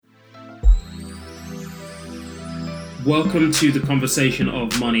Welcome to the Conversation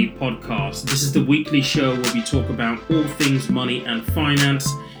of Money podcast. This is the weekly show where we talk about all things money and finance,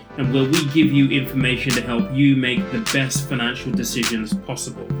 and where we give you information to help you make the best financial decisions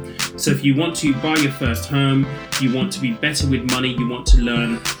possible. So if you want to buy your first home, you want to be better with money, you want to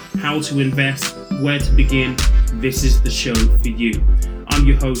learn how to invest, where to begin, this is the show for you. I'm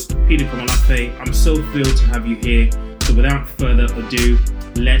your host, Peter Komalafe. I'm so thrilled to have you here. So without further ado,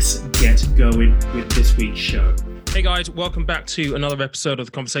 let's get going with this week's show. Hey guys, welcome back to another episode of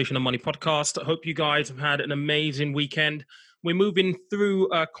the Conversation on Money podcast. I hope you guys have had an amazing weekend. We're moving through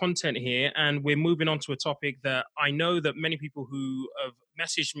content here, and we're moving on to a topic that I know that many people who have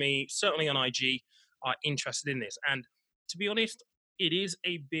messaged me, certainly on IG, are interested in this. And to be honest, it is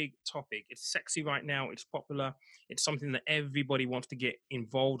a big topic. It's sexy right now. It's popular. It's something that everybody wants to get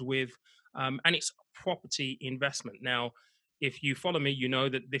involved with. And it's property investment. Now, if you follow me, you know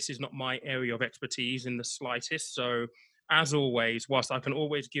that this is not my area of expertise in the slightest. So as always, whilst I can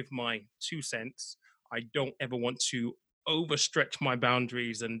always give my 2 cents, I don't ever want to overstretch my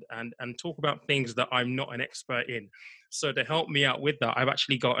boundaries and talk about things that I'm not an expert in. So to help me out with that, I've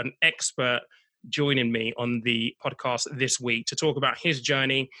actually got an expert joining me on the podcast this week to talk about his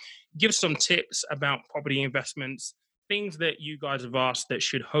journey, give some tips about property investments, things that you guys have asked that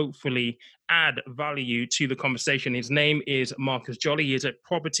should hopefully add value to the conversation. His name is Marcus Jolly. He is a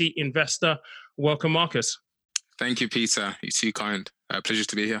property investor. Welcome, Marcus. Thank you, Peter. You're too kind. Pleasure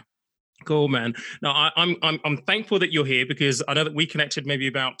to be here. Cool, man. Now, I'm thankful that you're here because I know that we connected maybe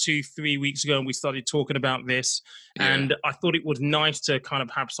about 2-3 weeks ago and we started talking about this. Yeah. And I thought it was nice to kind of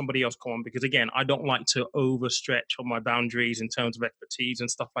have somebody else come on because, again, I don't like to overstretch on my boundaries in terms of expertise and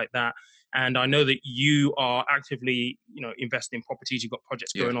stuff like that. And I know that you are actively, investing in properties. You've got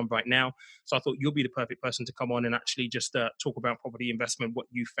projects going on right now. So I thought you'll be the perfect person to come on and actually just talk about property investment, what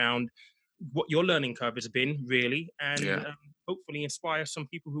you found, what your learning curve has been, really, and hopefully inspire some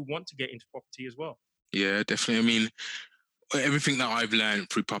people who want to get into property as well. Yeah, definitely. I mean, everything that I've learned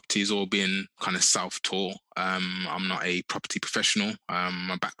through property has all been kind of self-taught. I'm not a property professional.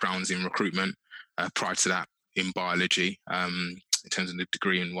 My background's in recruitment. Prior to that, in biology, in terms of the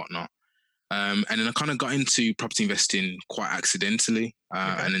degree and whatnot. And then I kind of got into property investing quite accidentally.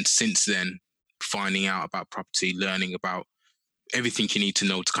 And then since then, finding out about property, learning about everything you need to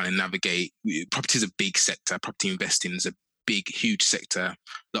know to kind of navigate. Property is a big sector. Property investing is a big, huge sector.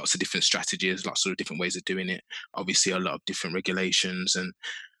 Lots of different strategies, lots of different ways of doing it. Obviously, a lot of different regulations, and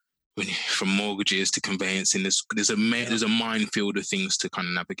from mortgages to conveyancing, there's a minefield of things to kind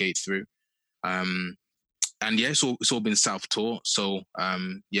of navigate through. And it's all been self-taught. So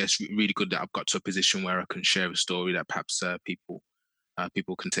it's really good that I've got to a position where I can share a story that perhaps people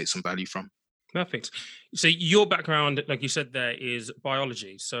can take some value from. Perfect. So your background, like you said, there is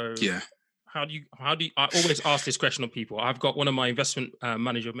biology. So how do you? I always ask this question of people. I've got one of my investment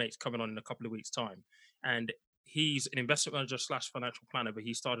manager mates coming on in a couple of weeks' time, and he's an investment manager / financial planner, but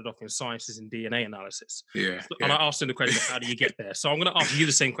he started off in sciences and DNA analysis. And I asked him the question, how do you get there? So I'm going to ask you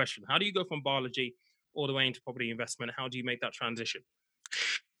the same question. How do you go from biology all the way into property investment? How do you make that transition?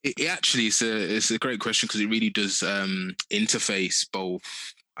 It actually it's a great question because it really does interface both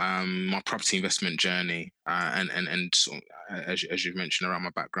my property investment journey and as you've mentioned around my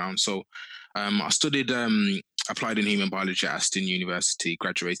background. So I studied applied in human biology at Aston University,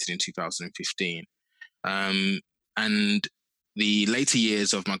 graduated in 2015. And the later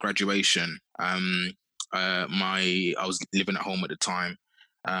years of my graduation, I was living at home at the time.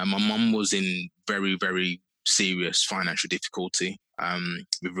 My mum was in very, very serious financial difficulty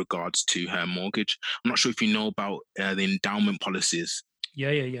with regards to her mortgage. I'm not sure if you know about the endowment policies.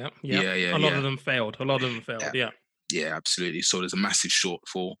 Yeah. A lot of them failed. Yeah, absolutely. So there's a massive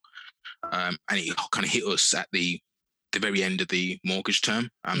shortfall, and it kind of hit us at the very end of the mortgage term.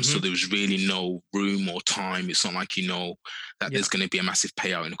 So there was really no room or time. It's not like that there's going to be a massive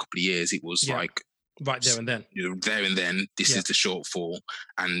payout in a couple of years. It was like right there and then. There and then, this is the shortfall,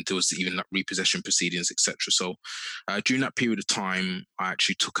 and there was even repossession proceedings, etc. So during that period of time, I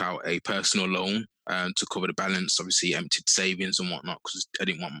actually took out a personal loan to cover the balance. Obviously, emptied savings and whatnot because I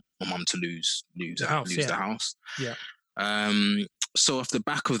didn't want my mum to lose the house. Yeah. So off the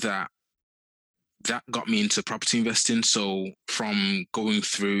back of that got me into property investing. So from going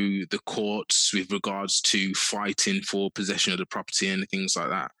through the courts with regards to fighting for possession of the property and things like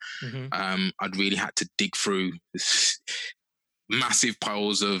that, I'd really had to dig through massive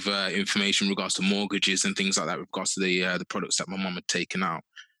piles of information in regards to mortgages and things like that, with regards to the products that my mum had taken out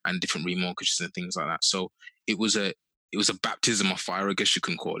and different remortgages and things like that. So it was a baptism of fire, I guess you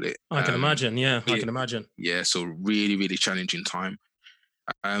can call it. I can imagine. Yeah, I can imagine. Yeah, so really, really challenging time.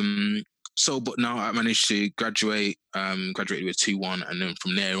 But now I managed to graduated with 2-1, and then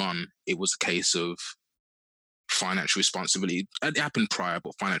from there on, it was a case of financial responsibility. It happened prior,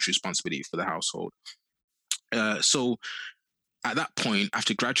 but financial responsibility for the household. So at that point,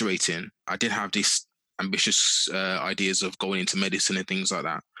 after graduating, I did have these ambitious ideas of going into medicine and things like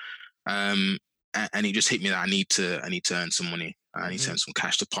that. And it just hit me that I need to earn some money. I need to earn some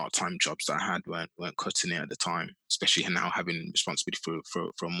cash. The part-time jobs that I had weren't cutting it at the time, especially now having responsibility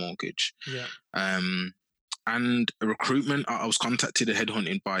for a mortgage. Yeah. And a recruitment, I was contacted and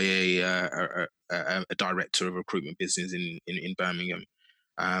headhunted by a director of a recruitment business in Birmingham.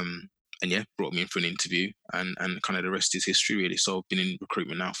 And yeah, brought me in for an interview, and kind of the rest is history, really. So I've been in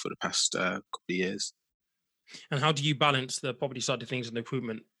recruitment now for the past couple of years. And how do you balance the property side of things and the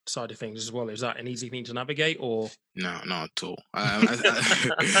recruitment side of things as well? Is that an easy thing to navigate, or? No, not at all.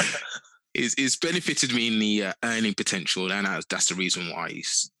 It's benefited me in the earning potential, and that's the reason why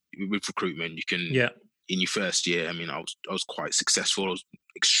with recruitment you can. Yeah. In your first year, I mean, I was quite successful. I was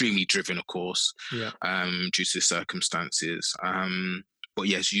extremely driven, of course, yeah. Due to the circumstances. But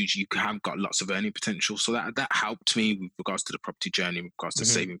yes, you have got lots of earning potential. So that helped me with regards to the property journey, with regards to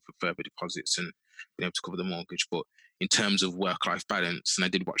saving for further deposits and being able to cover the mortgage. But in terms of work-life balance, and I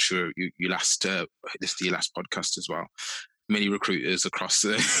did watch your last your last podcast as well. Many recruiters across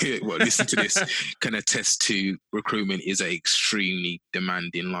listen to this can attest to recruitment is an extremely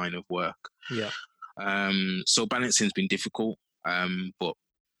demanding line of work. Yeah. So balancing's been difficult, but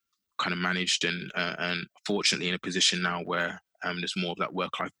kind of managed, and fortunately in a position now where there's more of that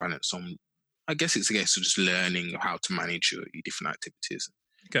work-life balance. I guess it's a case of just learning how to manage your different activities.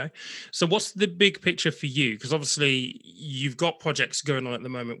 Okay. So what's the big picture for you? Because obviously you've got projects going on at the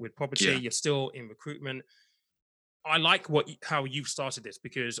moment with property. Yeah. You're still in recruitment. I like how you've started this,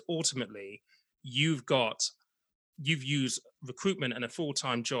 because ultimately you've used recruitment and a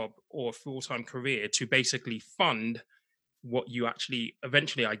full-time job or a full-time career to basically fund what you actually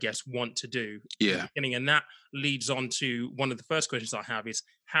eventually, I guess, want to do. Yeah. And that leads on to one of the first questions I have is,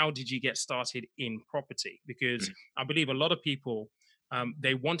 how did you get started in property? Because I believe a lot of people,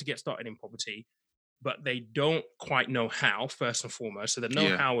 they want to get started in property, but they don't quite know how, first and foremost. So the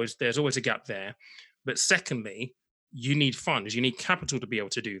know-how there's always a gap there. But secondly, you need funds, you need capital to be able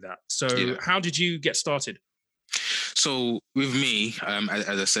to do that. So how did you get started? So with me,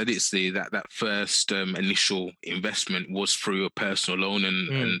 as I said, it's that first initial investment was through a personal loan,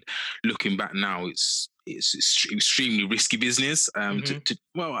 and looking back now, it's extremely risky business. Who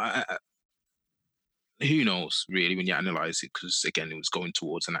knows really when you analyze it, because again, it was going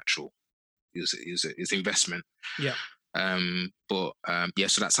towards an actual is investment. Yeah. So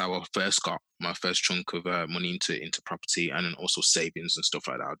that's how I first got my first chunk of money into property, and then also savings and stuff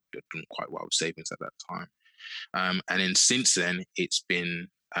like that. I'd done quite well with savings at that time. And then since then, it's been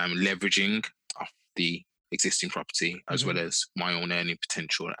leveraging off the existing property, as well as my own earning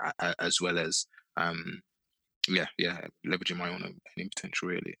potential, as well as leveraging my own earning potential,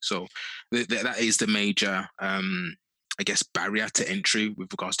 really. So that is the major, I guess, barrier to entry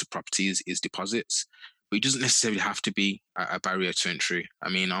with regards to properties is deposits. But it doesn't necessarily have to be a barrier to entry. I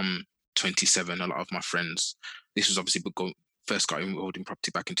mean, I'm 27. A lot of my friends, this was obviously first got involved in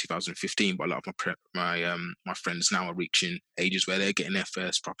property back in 2015, but a lot of my friends now are reaching ages where they're getting their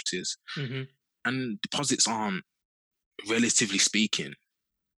first properties, and deposits aren't, relatively speaking,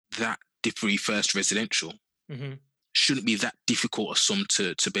 that for first residential shouldn't be that difficult a sum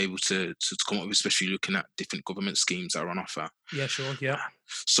to be able to come up with, especially looking at different government schemes that are on offer. Yeah, sure, yeah.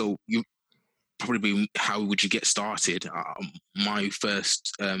 So you probably, how would you get started? My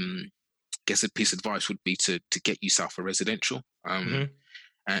first guess a piece of advice would be to get yourself a residential, and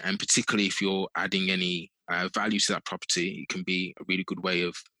particularly if you're adding any value to that property, it can be a really good way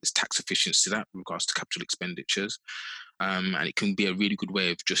of tax efficiency to that with regards to capital expenditures, and it can be a really good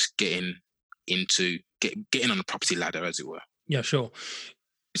way of just getting on the property ladder, as it were. Yeah, sure.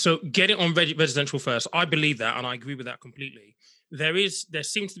 So get it on residential first. I believe that, and I agree with that completely. There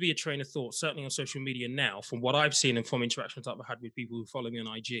seems to be a train of thought, certainly on social media now, from what I've seen and from interactions I've had with people who follow me on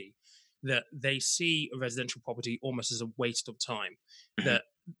IG, that they see a residential property almost as a waste of time. That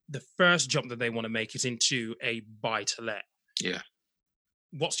the first jump that they want to make is into a buy-to-let. Yeah.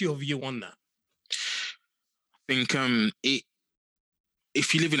 What's your view on that? I think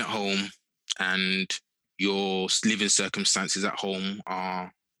if you're living at home and your living circumstances at home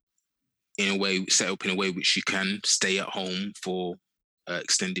are set up in a way which you can stay at home for an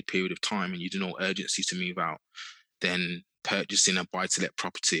extended period of time, and you do no urgency to move out, then purchasing a buy-to-let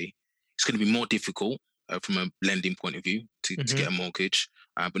property, it's going to be more difficult from a lending point of view to get a mortgage,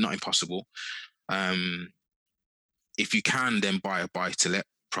 but not impossible. If you can then buy a buy-to-let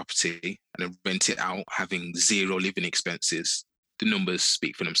property and then rent it out, having zero living expenses, the numbers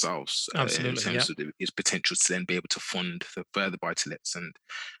speak for themselves in Absolutely. Yeah. terms of its potential to then be able to fund the further buy-to-lets and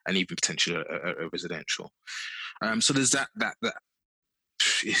even potentially a residential. So there's that.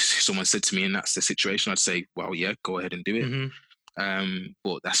 If someone said to me, and that's the situation, I'd say, well, yeah, go ahead and do it.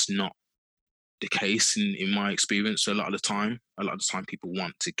 But that's not the case in my experience. So a lot of the time people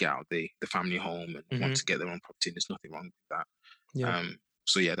want to get out the family home and want to get their own property, and there's nothing wrong with that. Yeah.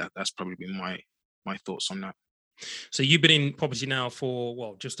 So yeah, that's probably been my thoughts on that. So you've been in property now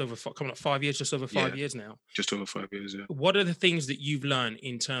for just over coming up 5 years, just over 5 years now. Just over 5 years. Yeah. What are the things that you've learned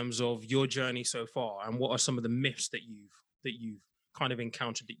in terms of your journey so far, and what are some of the myths that you've kind of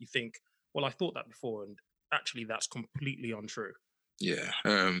encountered that you think, well, I thought that before, and actually that's completely untrue? Yeah.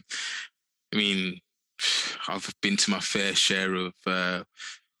 I mean, I've been to my fair share of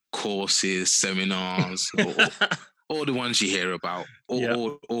courses, seminars, all the ones you hear about,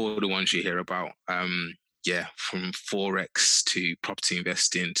 all the ones you hear about. From Forex to property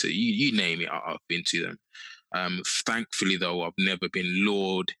investing to you name it, I've been to them. Thankfully, though, I've never been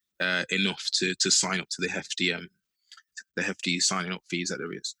lured enough to sign up to the hefty signing up fees that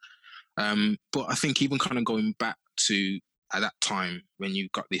there is. But I think even kind of going back to at that time when you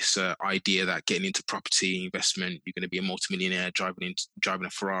got this idea that getting into property investment, you're going to be a multimillionaire driving a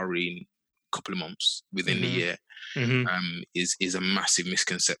Ferrari in a couple of months within the year, is a massive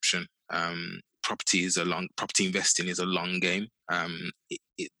misconception. Property investing is a long game.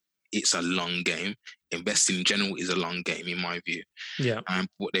 It's a long game. Investing in general is a long game, in my view. Yeah.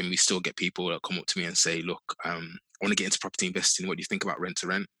 But then we still get people that come up to me and say, "Look, I want to get into property investing. What do you think about rent to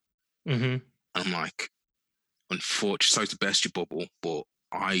rent?" And I'm like, unfortunately, sorry to burst your bubble, but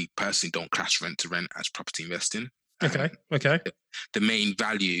I personally don't class rent to rent as property investing. Okay. The main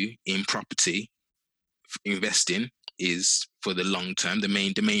value in property investing is for the long term. The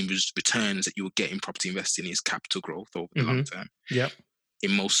main returns that you will get in property investing is capital growth over the long term. Yeah.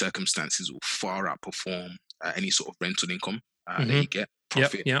 In most circumstances, will far outperform any sort of rental income that you get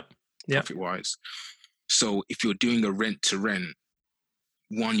profit wise. So if you're doing a rent to rent,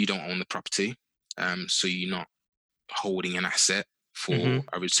 one, you don't own the property, so you're not holding an asset for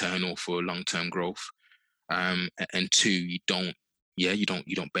a return or for long term growth. And two, you don't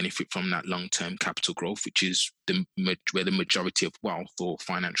benefit from that long-term capital growth, which is where the majority of wealth or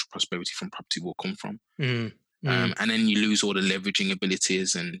financial prosperity from property will come from. And then you lose all the leveraging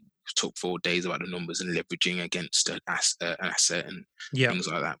abilities, and talk for days about the numbers and leveraging against an asset and things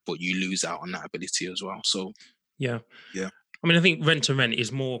like that. But you lose out on that ability as well. So yeah. I mean, I think rent to rent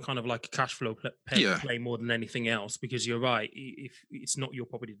is more kind of like a cash flow play more than anything else, because you're right. If it's not your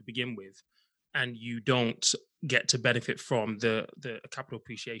property to begin with, and you don't get to benefit from the capital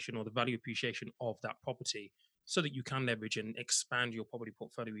appreciation or the value appreciation of that property, so that you can leverage and expand your property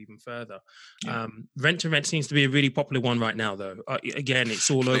portfolio even further. Rent to rent seems to be a really popular one right now, though. Again,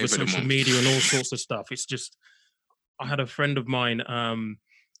 it's all over social media and all sorts of stuff. It's just, I had a friend of mine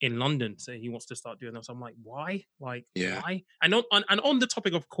in London say he wants to start doing this. I'm like, why? Why? And on the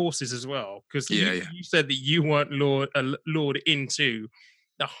topic of courses as well, because you said that you weren't lured into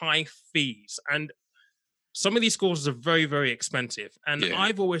the high fees, and some of these courses are very, very expensive. And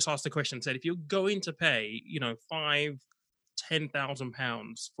I've always asked the question, said, if you're going to pay,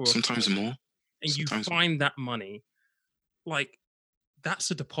 £5,000-10,000 for sometimes more, and you find that money, like,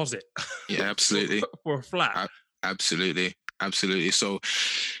 that's a deposit. Yeah, absolutely. for a flat. Absolutely. So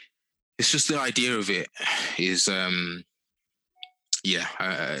it's just the idea of it is,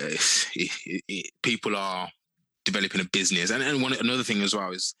 people are developing a business, and another thing as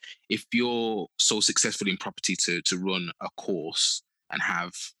well is, if you're so successful in property to run a course and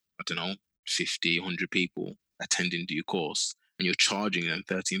have, I don't know, 50, 100 people attending your course, and you're charging them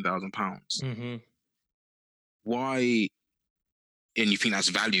 £13,000, why? And you think that's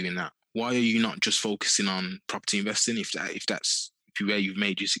value in that? Why are you not just focusing on property investing? If that's where you've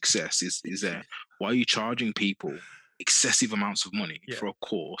made your success is there, why are you charging people excessive amounts of money for a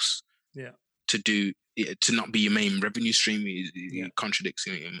course? To not be your main revenue stream it contradicts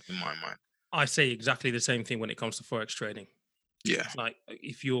in my mind. I say exactly the same thing when it comes to Forex trading. Yeah. Like,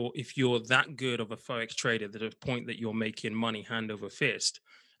 if you're that good of a Forex trader, to the point that you're making money hand over fist,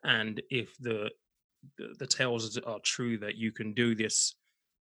 and if the tales are true that you can do this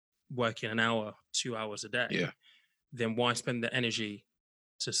working an hour, 2 hours a day, then why spend the energy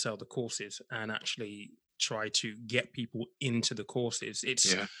to sell the courses and actually try to get people into the courses?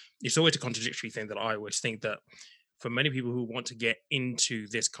 It's always a contradictory thing that I always think, that for many people who want to get into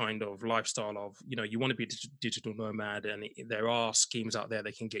this kind of lifestyle of, you want to be a digital nomad, and there are schemes out there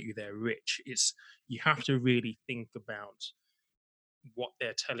that can get you there rich. You have to really think about what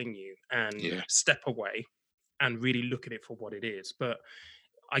they're telling you and Yeah. step away and really look at it for what it is. But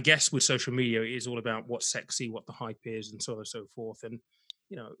I guess with social media, it is all about what's sexy, what the hype is, and so on and so forth. And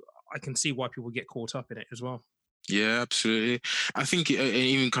I can see why people get caught up in it as well. Yeah, absolutely. I think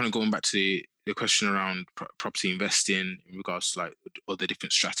even kind of going back to the question around property investing in regards to like other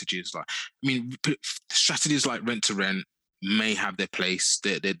different strategies, like I mean, strategies like rent to rent may have their place.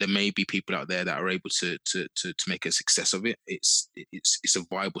 There may be people out there that are able to make a success of it. It's a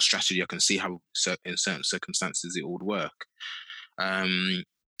viable strategy. I can see how in certain circumstances it would work.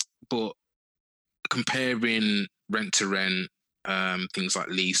 But comparing rent to rent, things like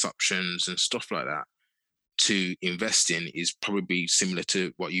lease options and stuff like that, to investing is probably similar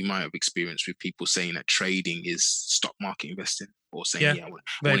to what you might have experienced with people saying that trading is stock market investing, or saying, Yeah,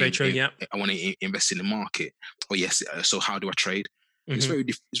 very true. Yeah, I want to invest in the market. Or yes, so how do I trade? It's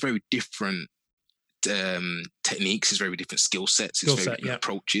very different techniques. It's very different skill sets. It's very different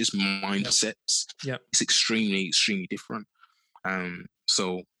approaches, mindsets. Yeah, it's extremely different.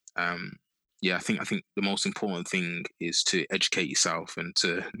 Yeah, I think the most important thing is to educate yourself and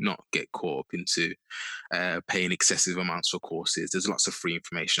to not get caught up into paying excessive amounts for courses. There's lots of free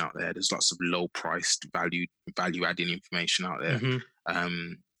information out there. There's lots of low priced value adding information out there.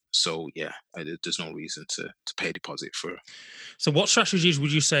 So yeah, there's no reason to pay a deposit for. So what strategies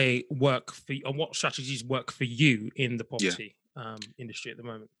would you say work for you, or what strategies work for you in the property industry at the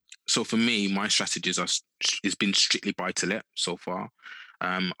moment? So for me, my strategies has been strictly buy to let so far.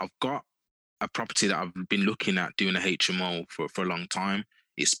 I've got a property that I've been looking at doing a HMO for a long time.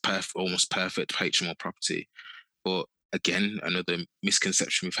 It's almost perfect HMO property. But again, another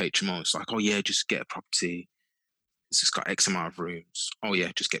misconception with HMO, it's like, oh yeah, just get a property. It's just got X amount of rooms. Oh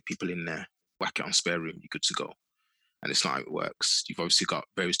yeah, just get people in there, whack it on spare room, you're good to go. And it's not how it works. You've obviously got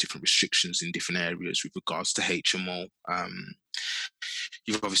various different restrictions in different areas with regards to HMO.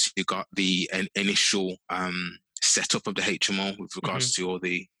 You've obviously got the initial setup of the HMO with regards to all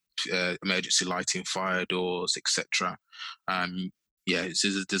the emergency lighting, fire doors, etc.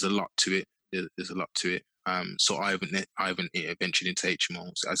 There's a lot to it. There's a lot to it. So I haven't ventured into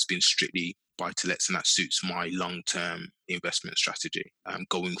HMOs. It's been strictly buy to lets, and that suits my long term investment strategy.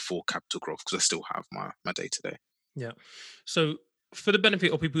 Going for capital growth, because I still have my day to day. Yeah. So for the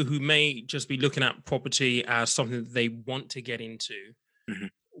benefit of people who may just be looking at property as something that they want to get into,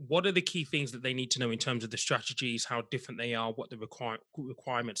 what are the key things that they need to know in terms of the strategies, how different they are, what the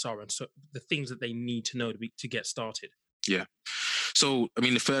requirements are, and so the things that they need to know to get started? Yeah. So, I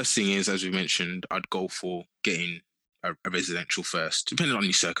mean, the first thing is, as we mentioned, I'd go for getting a residential first. Depending on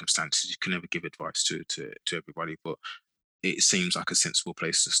your circumstances, you can never give advice to everybody, but it seems like a sensible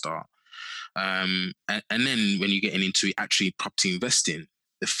place to start. And then when you're getting into actually property investing,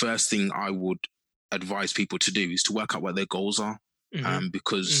 the first thing I would advise people to do is to work out what their goals are.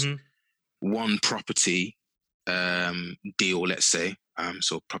 Because one property deal, let's say,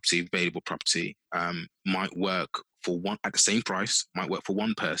 so available property, might work for one at the same price, might work for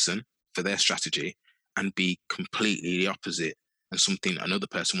one person for their strategy, and be completely the opposite, and something another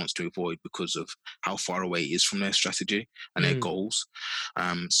person wants to avoid because of how far away it is from their strategy and their goals.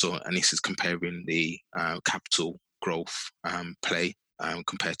 And this is comparing the capital growth play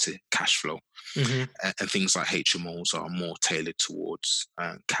compared to cash flow. And things like HMOs are more tailored towards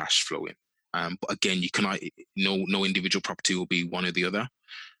cash flowing. But again, no individual property will be one or the other.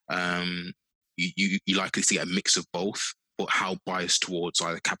 You're likely to get a mix of both, but how biased towards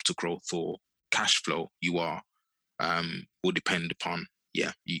either capital growth or cash flow you are will depend upon,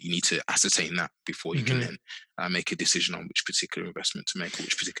 you need to ascertain that before you can then make a decision on which particular investment to make or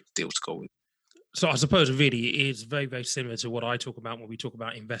which particular deal to go with. So I suppose really it is very, very similar to what I talk about when we talk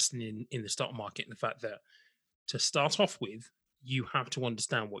about investing in the stock market, and the fact that to start off with, you have to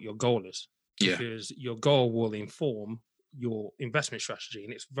understand what your goal is, because your goal will inform your investment strategy.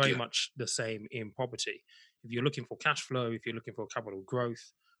 And it's very much the same in property. If you're looking for cash flow, if you're looking for capital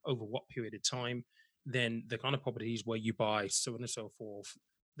growth over what period of time, then the kind of properties where you buy, so on and so forth,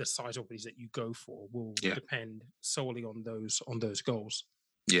 the size of properties that you go for will depend solely on those goals.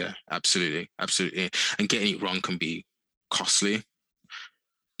 Yeah, absolutely. And getting it wrong can be costly.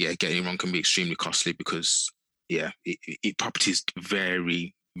 Yeah, getting it wrong can be extremely costly because properties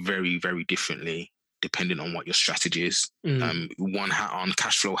vary very, very differently depending on what your strategy is. One hat on,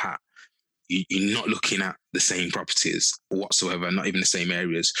 cash flow hat, you're not looking at the same properties whatsoever, not even the same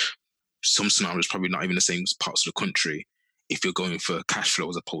areas. Some scenarios probably not even the same parts of the country if you're going for cash flow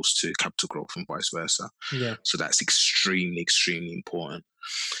as opposed to capital growth and vice versa. Yeah. So that's extremely, extremely important.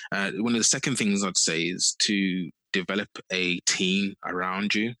 One of the second things I'd say is to develop a team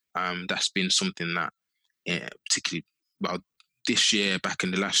around you. That's been something that particularly, this year, back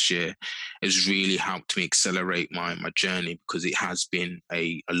in the last year, has really helped me accelerate my journey, because it has been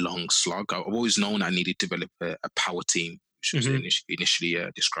a long slog. I've always known I needed to develop a power team, which was initially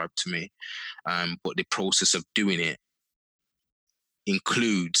described to me. But the process of doing it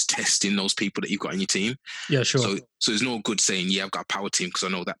includes testing those people that you've got on your team. Yeah, sure. So it's no good saying, yeah, I've got a power team because I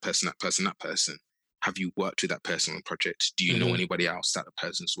know that person. Have you worked with that person on a project? Do you know anybody else that the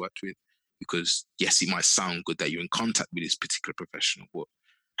person's worked with? Because yes, it might sound good that you're in contact with this particular professional, but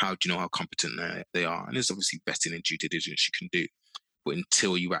how do you know how competent they are? And there's obviously vetting and due diligence you can do. But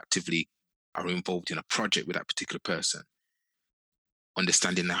until you actively are involved in a project with that particular person,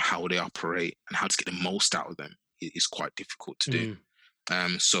 understanding how they operate and how to get the most out of them is quite difficult to do.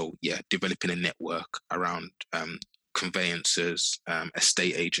 So yeah, developing a network around conveyancers,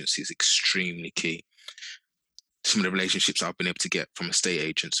 estate agents is extremely key. Some of the relationships I've been able to get from estate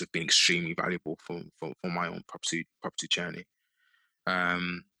agents have been extremely valuable for my own property journey.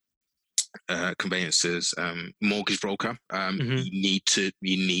 Conveyancers, mortgage broker. You need to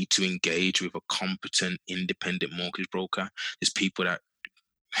engage with a competent, independent mortgage broker. There's people that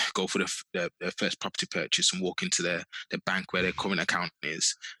go for their first property purchase and walk into their bank where their current account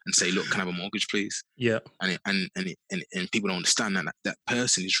is and say, "Look, can I have a mortgage, please?" Yeah. And people don't understand that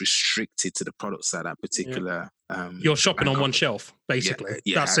person is restricted to the products that particular. You're shopping on one shelf, basically.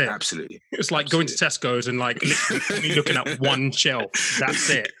 Yeah, that's it. Absolutely. It's like going to Tesco's and like literally looking at one shelf. That's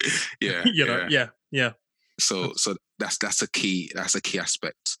it. Yeah. Yeah. So that's a key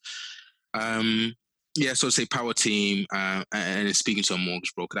aspect. So say power team, and speaking to a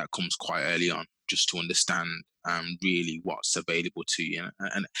mortgage broker, that comes quite early on, just to understand really what's available to you.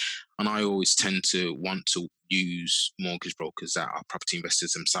 And I always tend to want to use mortgage brokers that are property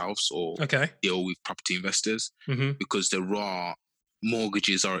investors themselves, or deal with property investors, because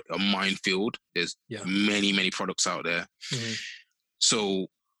mortgages are a minefield. There's many products out there. So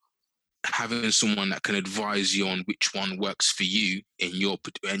having someone that can advise you on which one works for you in your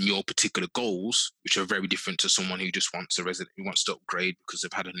particular goals, which are very different to someone who just wants who wants to upgrade because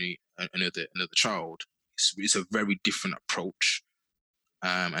they've had another child. It's a very different approach,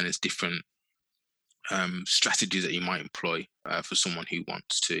 and it's different strategies that you might employ for someone who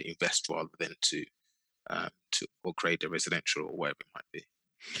wants to invest rather than to upgrade their residential or whatever it might be.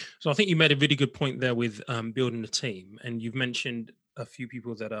 So I think you made a really good point there with building a team, and you've mentioned a few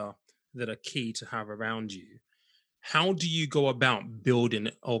people that are key to have around you. How do you go about building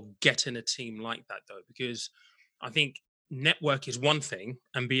or getting a team like that, though? Because I think network is one thing,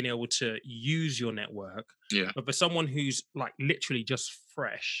 and being able to use your network. Yeah. But for someone who's like literally just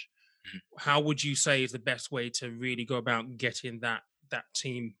fresh, how would you say is the best way to really go about getting that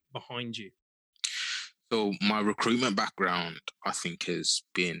team behind you? So my recruitment background, I think, has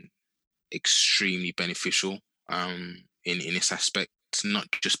been extremely beneficial in this aspect, not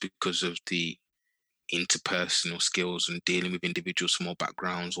just because of the interpersonal skills and dealing with individuals from all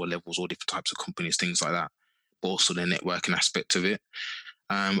backgrounds or levels or different types of companies, things like that, but also the networking aspect of it.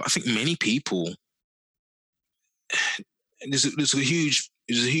 I think many people, there's a huge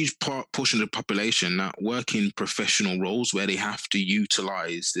portion of the population that work in professional roles where they have to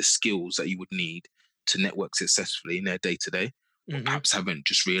utilize the skills that you would need to network successfully in their day-to-day, or perhaps haven't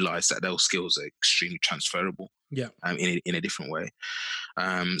just realized that those skills are extremely transferable in a different way.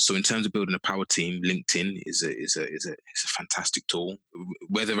 So in terms of building a power team, LinkedIn is a fantastic tool.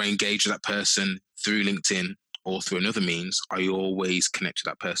 Whether I engage with that person through LinkedIn or through another means, I always connect to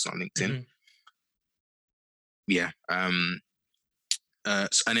that person on LinkedIn.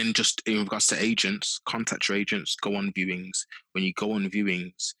 And then just in regards to agents, contact your agents, go on viewings. When you go on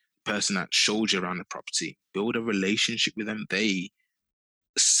viewings, the person that showed you around the property, build a relationship with them. They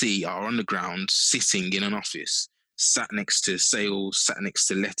are on the ground, sitting in an office, sat next to sales, sat next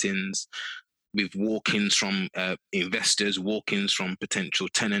to lettings, with walk-ins from investors, walk-ins from potential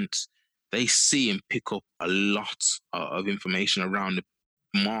tenants. They see and pick up a lot of information around the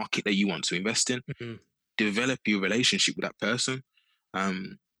market that you want to invest in. Develop your relationship with that person.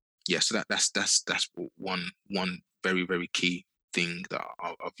 So that's one very, very key thing that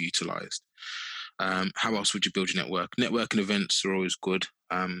I've utilized. How else would you build your network? Networking events are always good.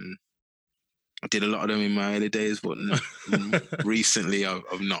 I did a lot of them in my early days, but recently I've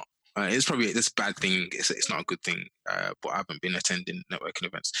not. It's probably a bad thing. It's not a good thing. But I haven't been attending networking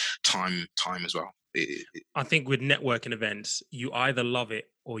events. Time as well. I think with networking events, you either love it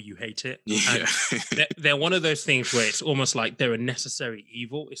or you hate it. Yeah. They're one of those things where it's almost like they're a necessary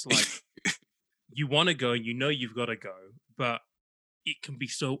evil. It's like you want to go, you know you've got to go, but it can be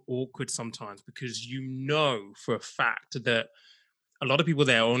so awkward sometimes because you know for a fact that a lot of people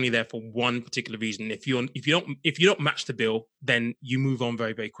there are only there for one particular reason. If you don't match the bill, then you move on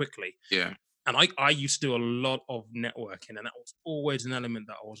very, very quickly. Yeah. And I used to do a lot of networking, and that was always an element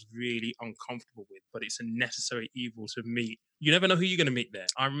that I was really uncomfortable with. But it's a necessary evil to meet. You never know who you're going to meet there.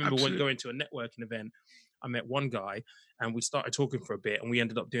 I remember when going to a networking event, I met one guy, and we started talking for a bit, and we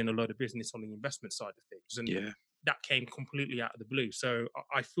ended up doing a lot of business on the investment side of things. And that came completely out of the blue. So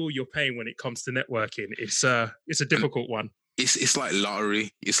I feel your pain when it comes to networking. It's a difficult one. It's like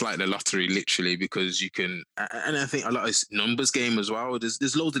lottery. It's like the lottery, literally, because you can, and I think a lot of it's numbers game as well.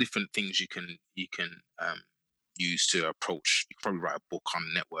 There's loads of different things you can use to approach. You can probably write a book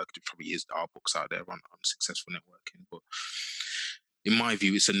on network. There probably are books out there on successful networking. But in my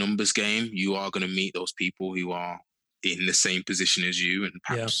view, it's a numbers game. You are going to meet those people who are in the same position as you, and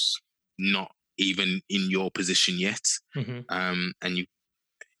perhaps not even in your position yet. And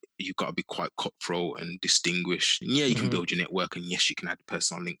you've got to be quite cutthroat and distinguished. And you can build your network, and yes, you can add a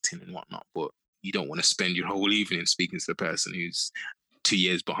person on LinkedIn and whatnot, but you don't want to spend your whole evening speaking to the person who's 2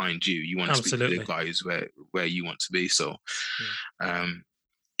 years behind you. You want to speak to the guy who's where you want to be. So,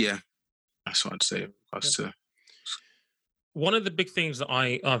 that's what I'd say in regards to. One of the big things that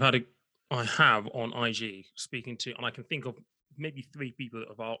I have on IG speaking to, and I can think of maybe 3 people that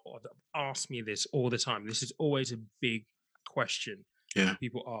have asked me this all the time. This is always a big question.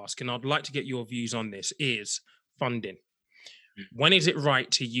 People ask, and I'd like to get your views on this, is funding. When is it right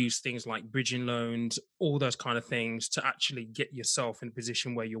to use things like bridging loans, all those kind of things, to actually get yourself in a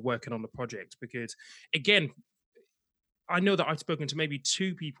position where you're working on the project? Because again, I know that I've spoken to maybe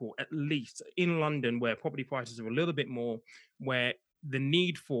 2 people at least in London where property prices are a little bit more, where the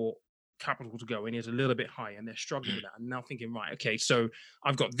need for capital to go in is a little bit high, and they're struggling with that. And now thinking, right, okay, so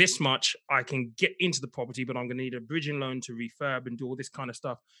I've got this much, I can get into the property, but I'm going to need a bridging loan to refurb and do all this kind of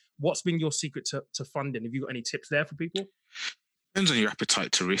stuff. What's been your secret to funding? Have you got any tips there for people? Depends on your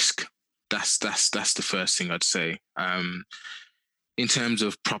appetite to risk. That's the first thing I'd say. In terms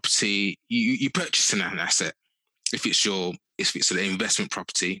of property, you purchasing an asset. If it's an investment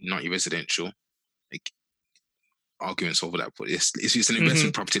property, not your residential, like, arguments over that, but if it's an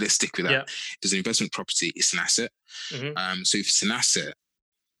investment property, let's stick with that. If it's an investment property, it's an asset. So if it's an asset,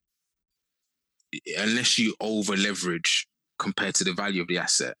 unless you over leverage compared to the value of the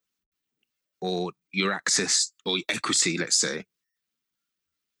asset or your access or your equity, let's say,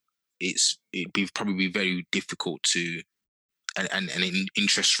 it'd probably be very difficult to, and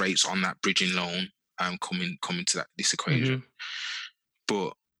interest rates on that bridging loan come into this equation.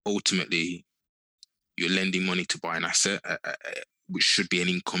 But ultimately, you're lending money to buy an asset, which should be an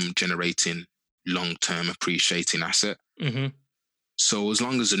income generating, long-term appreciating asset. So as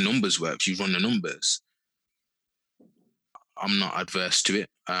long as the numbers work, if you run the numbers, I'm not adverse to it.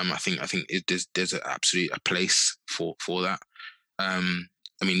 I think there's absolutely a place for that. I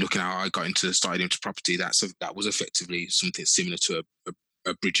mean, looking at how I started into property, that was effectively something similar to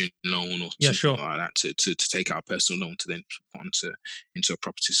a bridging loan or something like that, to take out a personal loan to then put into a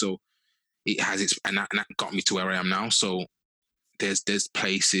property. So it has and that got me to where I am now. So there's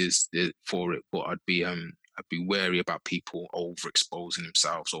places for it, but I'd be wary about people overexposing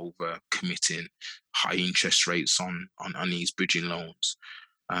themselves, over committing high interest rates on these bridging loans,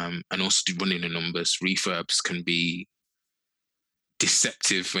 and also running the numbers. Refurbs can be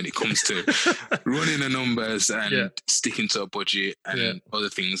deceptive when it comes to running the numbers and sticking to a budget and other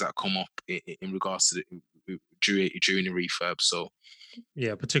things that come up in regards to during the refurb. So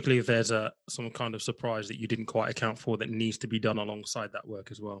particularly if there's some kind of surprise that you didn't quite account for that needs to be done alongside that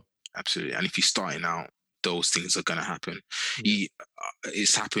work as well. Absolutely. And if you're starting out, those things are going to happen. It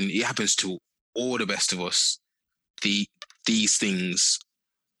happens to all the best of us. These things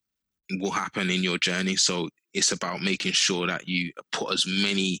will happen in your journey. So it's about making sure that you put as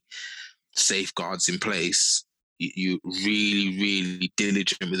many safeguards in place. You really, really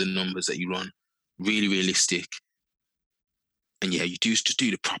diligent with the numbers that you run, really realistic. And you do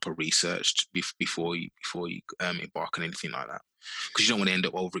the proper research before you embark on anything like that, because you don't want to end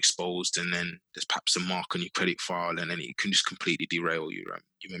up overexposed, and then there's perhaps a mark on your credit file, and then it can just completely derail your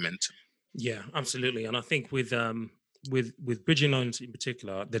momentum. Yeah, absolutely. And I think with bridging loans in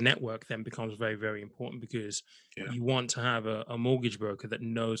particular, the network then becomes very, very important, because you want to have a mortgage broker that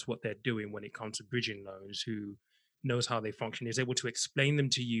knows what they're doing when it comes to bridging loans, who knows how they function, is able to explain them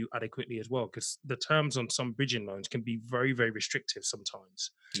to you adequately as well, because the terms on some bridging loans can be very, very restrictive sometimes,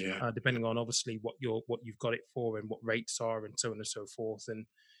 depending on obviously what you've got it for and what rates are and so on and so forth. And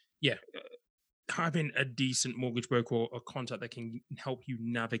having a decent mortgage broker or a contact that can help you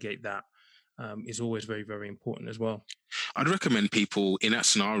navigate that is always very, very important as well. I'd recommend people in that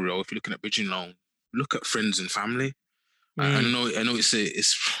scenario, if you're looking at bridging loan, look at friends and family. I know it's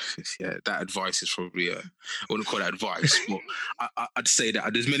yeah, that advice is probably I wouldn't call that advice, but I'd say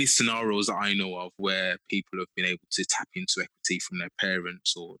that there's many scenarios that I know of where people have been able to tap into equity from their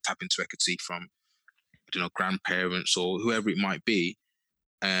parents or tap into equity from, grandparents or whoever it might be.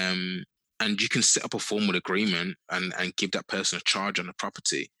 And you can set up a formal agreement and give that person a charge on the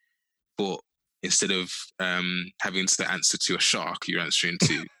property, but instead of having to answer to a shark, you're answering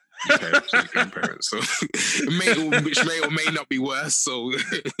to your parents and your grandparents. So which may or may not be worse. So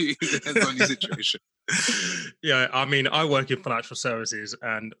it depends on your situation. Yeah, I mean, I work in financial services,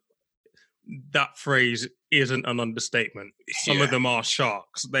 and that phrase isn't an understatement. Some of them are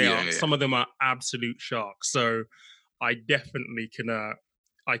sharks. Some of them are absolute sharks. So I definitely can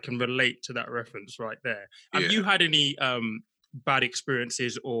I can relate to that reference right there. Have you had any bad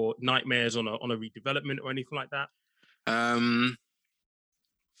experiences or nightmares on a redevelopment or anything like that?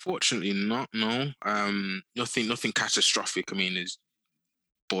 Fortunately not, no. Nothing catastrophic. I mean, there's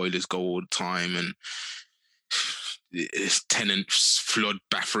boilers go all the time, and tenants flood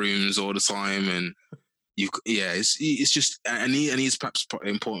bathrooms all the time, and it's just, and it's perhaps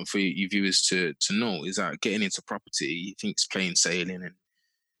important for you viewers to know, is that getting into property, you think it's plain sailing and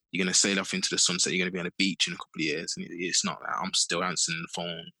you're going to sail off into the sunset, you're going to be on a beach in a couple of years, and it's not that. I'm still answering the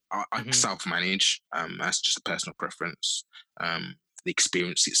phone. I self-manage. That's just a personal preference. The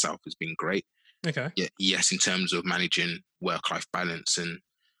experience itself has been great. Okay. Yeah, yes, in terms of managing work-life balance and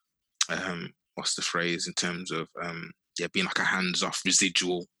what's the phrase, in terms of being like a hands-off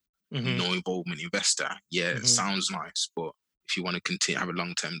residual, no involvement investor. Yeah, it sounds nice, but if you want to continue have a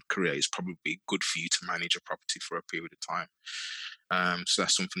long-term career, it's probably good for you to manage a property for a period of time. So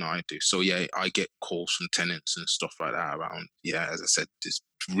that's something that I do. So yeah, I get calls from tenants and stuff like that around. Yeah, as I said, this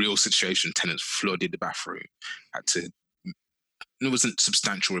real situation, tenants flooded the bathroom, it wasn't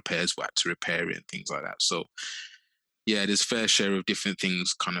substantial repairs, but had to repair it and things like that. So yeah, there's a fair share of different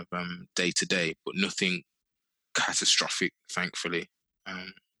things kind of day to day, but nothing catastrophic, thankfully.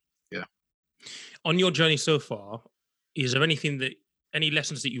 Yeah. On your journey so far, is there any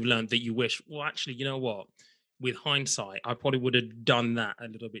lessons that you've learned that you wish, well, actually, you know what? With hindsight, I probably would have done that a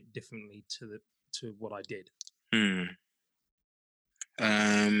little bit differently to what I did.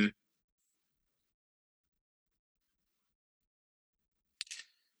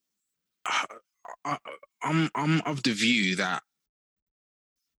 I'm of the view that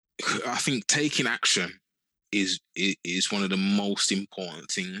I think taking action is one of the most important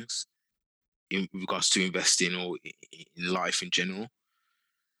things in regards to investing or in life in general.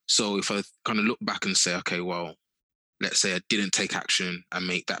 So if I kind of look back and say, okay, well, let's say I didn't take action and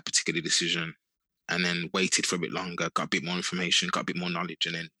make that particular decision, and then waited for a bit longer, got a bit more information, got a bit more knowledge,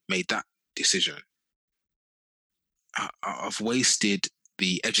 and then made that decision, I've wasted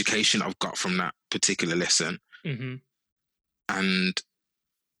the education I've got from that particular lesson, and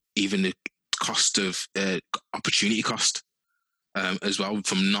even the cost of opportunity cost as well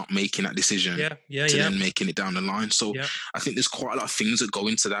from not making that decision then making it down the line. So I think there's quite a lot of things that go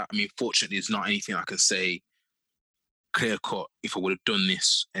into that. I mean, fortunately, there's not anything I can say clear cut. If I would have done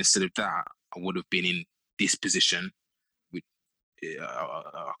this instead of that, I would have been in this position.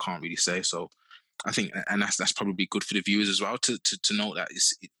 I can't really say. So I think, and that's probably good for the viewers as well to know that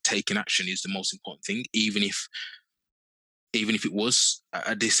taking action is the most important thing, even if it was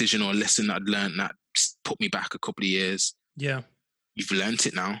a decision or a lesson that I'd learned that put me back a couple of years. Yeah, you've learned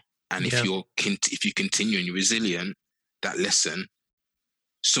it now, and if you continue and you're resilient, that lesson,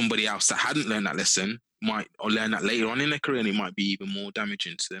 somebody else that hadn't learned that lesson might or learn that later on in their career, and it might be even more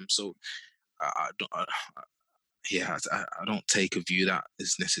damaging to them. So I don't take a view that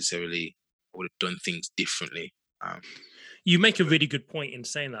is necessarily I would have done things differently. You make a really good point in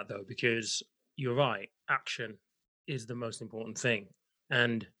saying that, though, because you're right. Action is the most important thing.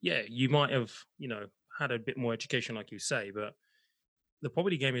 And yeah, you might have, had a bit more education, like you say, but the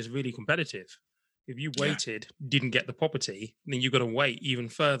property game is really competitive. If you waited, didn't get the property, then you've got to wait even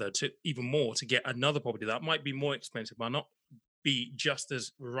more to get another property that might be more expensive, but not be just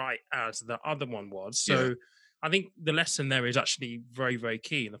as right as the other one was. So I think the lesson there is actually very, very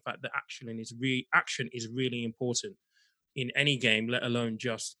key, in the fact that action is really important in any game, let alone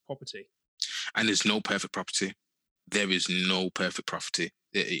just property. And there's no perfect property. There is no perfect property.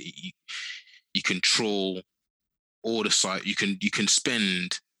 You control all the site. You can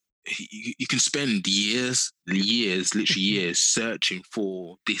spend years, literally years, searching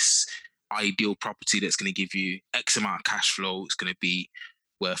for this ideal property that's going to give you X amount of cash flow. It's going to be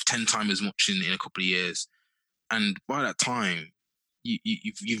worth 10 times as much in a couple of years. And by that time,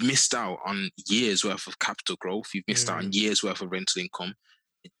 you've missed out on years worth of capital growth. You've missed out on years worth of rental income.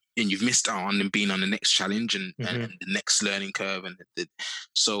 you've missed out on and being on the next challenge and Mm-hmm. and the next learning curve, and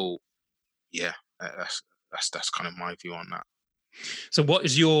so yeah, that's kind of my view on that. So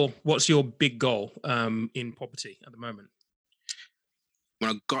what's your big goal in property at the moment?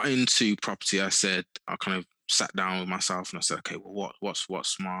 When I got into property, I kind of sat down with myself and I said, okay, well, what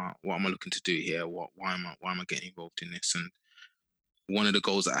am I looking to do here? Why am I getting involved in this? And one of the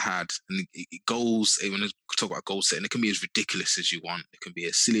goals that I had, and goals, when I talk about goal setting, it can be as ridiculous as you want. It can be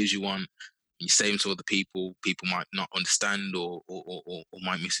as silly as you want. You say them to other people, people might not understand or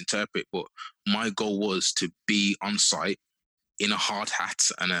might misinterpret. But my goal was to be on site in a hard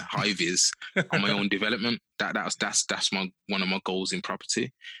hat and a high vis on my own development. That's one of my goals in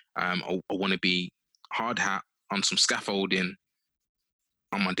property. I want to be hard hat on some scaffolding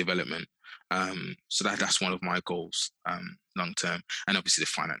on my development. So that's one of my goals long term, and obviously the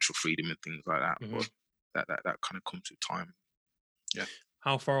financial freedom and things like that. Mm-hmm. But that kind of comes with time. Yeah.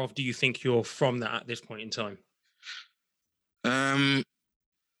 How far off do you think you're from that at this point in time? I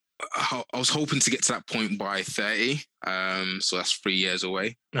was hoping to get to that point by 30. So that's 3 years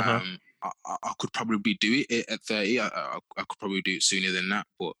away. Uh-huh. I could probably do it at 30. I could probably do it sooner than that,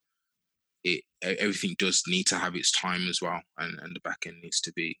 but everything does need to have its time as well, and the back end needs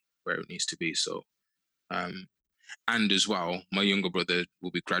to be where it needs to be. So, and as well, my younger brother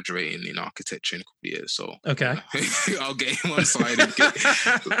will be graduating in architecture in a couple of years. So, okay, I'll get him on side.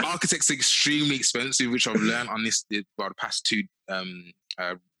 Architects are extremely expensive, which I've learned on the past 2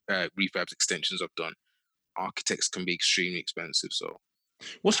 refurbs extensions I've done. Architects can be extremely expensive. So,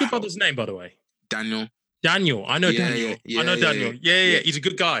 what's your brother's name, by the way? Daniel. Daniel, I know Daniel. I know Daniel. Yeah. He's a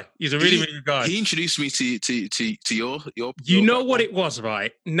good guy. He's a really good guy. He introduced me to your. You know what it was,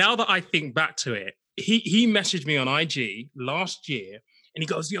 right? Now that I think back to it, he messaged me on IG last year, and he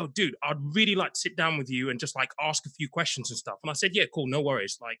goes, "Yo, dude, I'd really like to sit down with you and just like ask a few questions and stuff." And I said, "Yeah, cool, no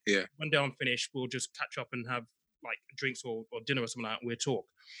worries. Like, one day I'm finished, we'll just catch up and have like drinks or dinner or something like that. We'll talk."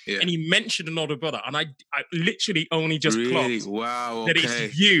 Yeah. And he mentioned an older brother, and I literally only just clocked that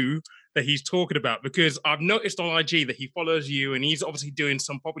it's you that he's talking about, because I've noticed on IG that he follows you, and he's obviously doing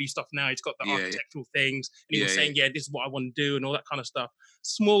some property stuff now. He's got the architectural things, and he was saying, this is what I want to do and all that kind of stuff.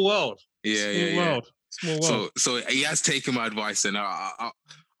 Small world. Small world. So he has taken my advice, and I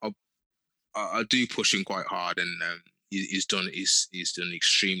do push him quite hard, and he's done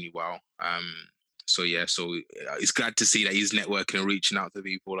extremely well. So it's glad to see that he's networking and reaching out to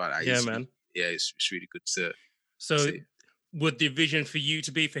people like that. Yeah, man. Yeah, it's really good to see. Would the vision for you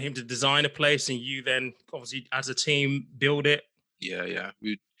to be for him to design a place and you then obviously as a team build it? Yeah.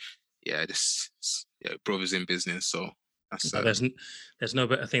 Brothers in business. So that's, there's no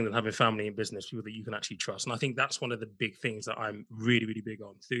better thing than having family in business, people that you can actually trust. And I think that's one of the big things that I'm really, really big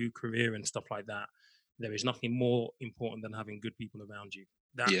on through career and stuff like that. There is nothing more important than having good people around you.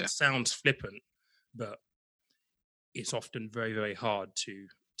 That sounds flippant, but it's often very, very hard to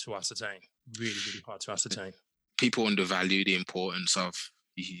ascertain. Really, really hard to ascertain. People undervalue the importance of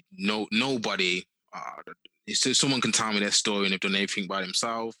nobody. So someone can tell me their story and they've done everything by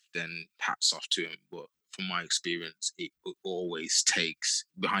themselves, then hats off to them. But from my experience, it always takes,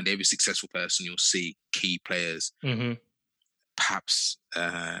 behind every successful person, you'll see key players, perhaps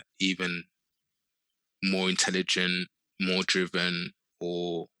even more intelligent, more driven,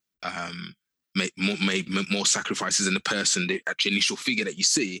 or made more sacrifices than the person, the initial figure that you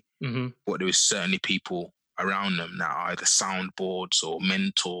see. But there is certainly people around them that are either soundboards or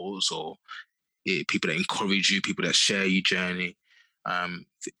mentors or people that encourage you, people that share your journey,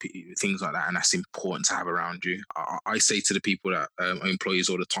 things like that. And that's important to have around you. I say to the people that are employees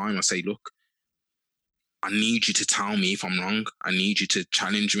all the time, I say, look, I need you to tell me if I'm wrong. I need you to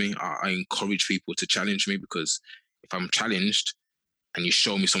challenge me. I encourage people to challenge me, because if I'm challenged and you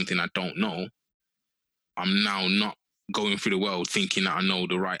show me something I don't know, I'm now not going through the world thinking that I know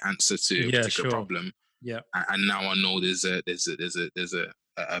the right answer to a particular problem. Yeah, and now I know there's a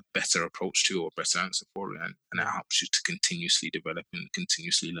better approach to, or a better answer for it, and that helps you to continuously develop and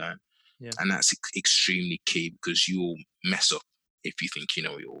continuously learn. Yeah. And that's extremely key, because you'll mess up if you think you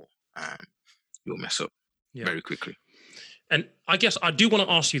know it all. You'll mess up very quickly. And I guess I do want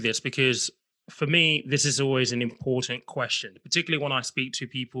to ask you this, because for me, this is always an important question, particularly when I speak to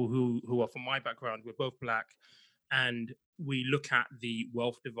people who are from my background. We're both Black, and we look at the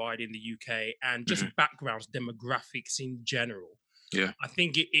wealth divide in the UK and just backgrounds, demographics in general. Yeah, I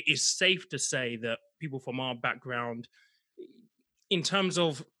think it is safe to say that people from our background, in terms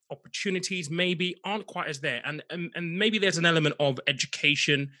of opportunities, maybe aren't quite as there. And maybe there's an element of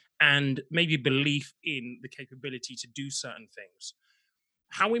education and maybe belief in the capability to do certain things.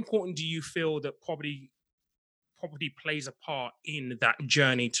 How important do you feel that property property plays a part in that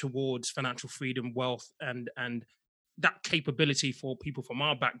journey towards financial freedom, wealth, and that capability for people from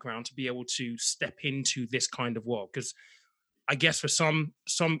our background to be able to step into this kind of world. Because I guess for some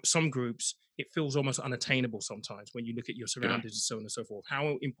groups, it feels almost unattainable sometimes when you look at your surroundings and so on and so forth.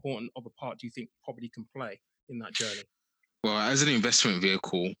 How important of a part do you think property can play in that journey? Well, as an investment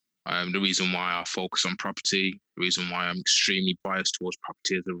vehicle, the reason why I focus on property, the reason why I'm extremely biased towards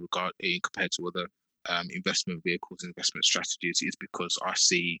property as a regard compared to other investment vehicles, investment strategies, is because I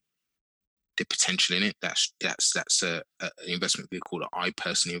see the potential in it. That's an investment vehicle that I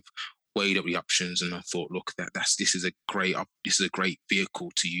personally have weighed up the options, and I thought, look, this is a great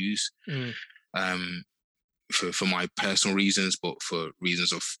vehicle to use. For my personal reasons, but for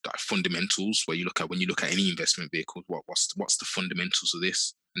reasons of fundamentals, when you look at any investment vehicle, what's the fundamentals of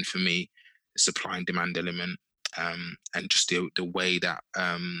this? And for me, the supply and demand element, and just the way that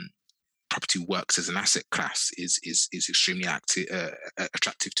property works as an asset class is extremely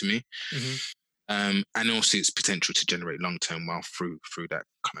attractive to me. And also its potential to generate long-term wealth through that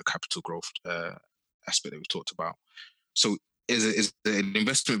kind of capital growth aspect that we talked about. So as an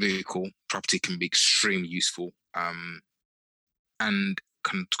investment vehicle, property can be extremely useful. And kind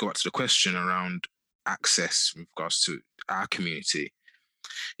of to go back to the question around access with regards to our community,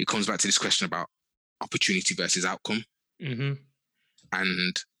 it comes back to this question about opportunity versus outcome. And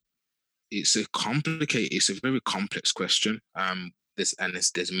it's a very complex question.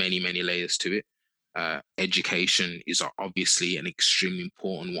 There's many layers to it. Education is obviously an extremely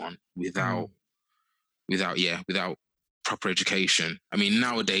important one. Without proper education, I mean,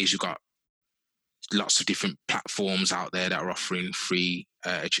 nowadays you've got lots of different platforms out there that are offering free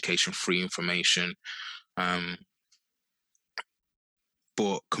education, free information.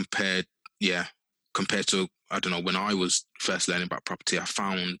 But compared to, I don't know, when I was first learning about property, I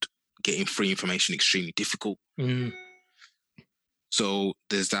found getting free information extremely difficult. So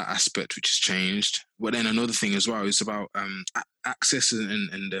there's that aspect which has changed. But then another thing as well is about access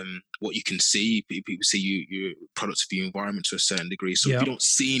and what you can see. People see your products of your environment to a certain degree. So if you don't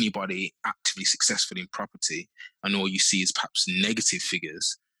see anybody actively successful in property, and all you see is perhaps negative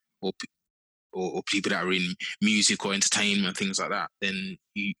figures or people that are in music or entertainment, things like that, then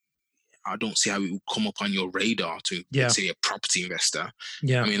I don't see how it will come up on your radar to say a property investor.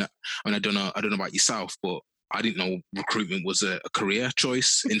 I mean, I don't know about yourself, but I didn't know recruitment was a career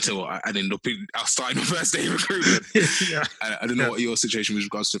choice until I ended up I started my first day of recruitment. I don't know what your situation with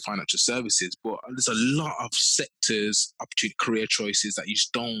regards to financial services, but there's a lot of sectors, opportunity, career choices that you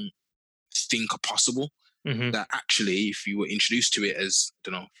just don't think are possible. That actually, if you were introduced to it as, I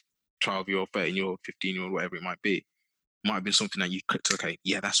don't know, 12-year-old, 13-year-old, 15-year-old, whatever it might be, might have been something that you clicked, okay,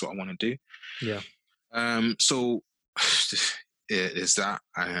 yeah, that's what I want to do. So there's that,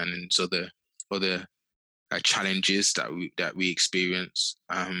 and so the other challenges that we experience.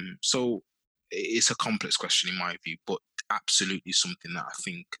 So it's a complex question in my view, but absolutely something that I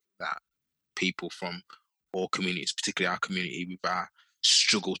think that people from all communities, particularly our community, with our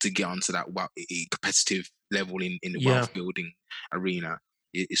struggle to get onto that competitive level in the wealth building arena,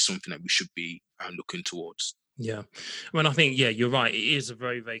 is something that we should be looking towards. I mean, I think, you're right. It is a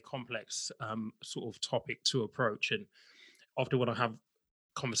very, very complex sort of topic to approach. And often when I have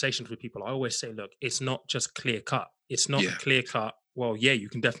conversations with people, I always say, look, it's not just clear cut. It's not a clear cut, well, you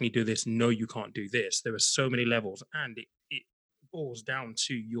can definitely do this. No, you can't do this. There are so many levels, and it boils down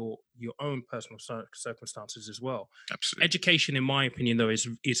to your own personal circumstances as well. Absolutely. Education, in my opinion, though, is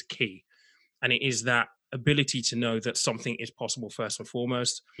key. And it is that ability to know that something is possible first and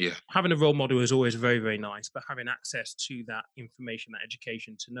foremost. Having a role model is always very, very nice, but having access to that information, that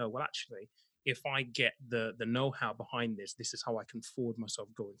education, to know, well, actually, if I get the know-how behind this is how I can forward myself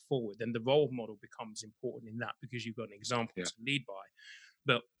going forward. Then the role model becomes important in that, because you've got an example to lead by.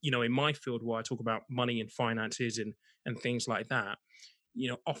 But, in my field where I talk about money and finances and things like that,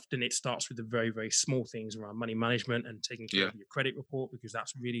 often it starts with the very, very small things around money management and taking care of your credit report, because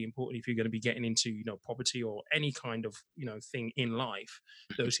that's really important if you're going to be getting into, property or any kind of, thing in life.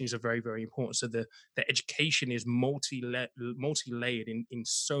 Those things are very, very important. So the education is multi-layered in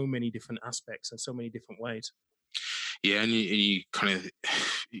so many different aspects and so many different ways. Yeah, and you kind of,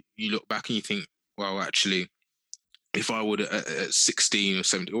 you look back and you think, well, actually, if I would at 16 or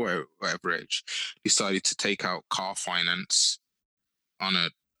 17 or whatever age decided to take out car finance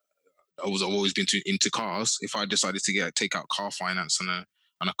I've always been into cars. If I decided to take out car finance on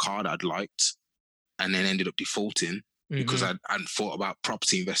a car that I'd liked, and then ended up defaulting because I hadn't thought about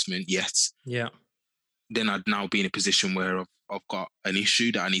property investment yet, then I'd now be in a position where I've got an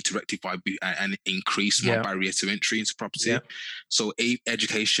issue that I need to rectify and increase my barrier to entry into property. Yeah. So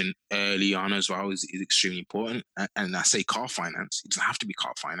education early on as well is extremely important. And I say car finance, it doesn't have to be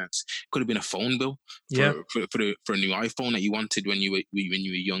car finance. It could have been a phone bill for a new iPhone that you wanted when you were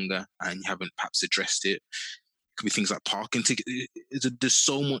younger and you haven't perhaps addressed it. It could be things like parking tickets. There's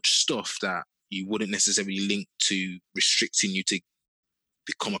so much stuff that you wouldn't necessarily link to restricting you to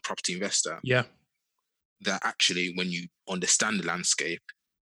become a property investor. Yeah. That actually, when you understand the landscape,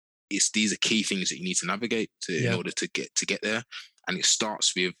 these are key things that you need to navigate in order to get there. And it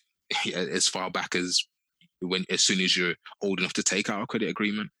starts with as far back as soon as you're old enough to take out a credit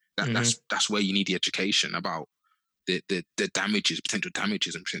agreement. That's where you need the education about the damages, potential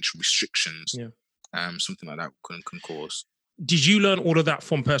damages, and potential restrictions. Something like that can cause. Did you learn all of that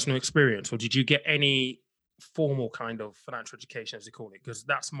from personal experience, or did you get any formal kind of financial education, as they call it? Because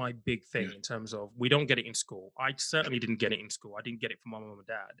that's my big thing in terms of, we don't get it in school. I certainly didn't get it in school. I didn't get it from my mum and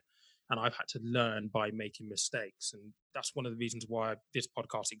dad, and I've had to learn by making mistakes. And that's one of the reasons why this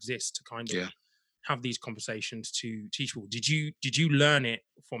podcast exists, to kind of have these conversations to teach people. Did you learn it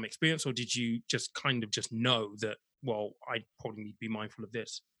from experience, or did you just kind of just know that, well, I probably need to be mindful of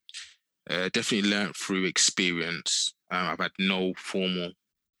this? Definitely learned through experience. I've had no formal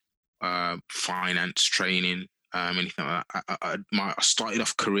finance training, anything like that. I started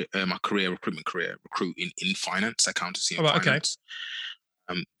off recruitment career recruiting in finance, accountancy and finance.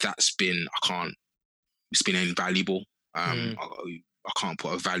 That's been, it's been invaluable. I can't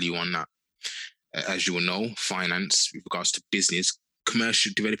put a value on that. As you will know, finance with regards to business,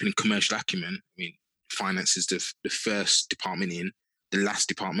 developing commercial acumen. I mean, finance is the first department in, the last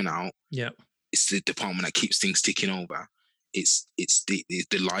department out. Yeah. It's the department that keeps things ticking over. It's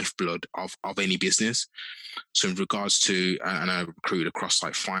the lifeblood of any business. So in regards to, and I recruited across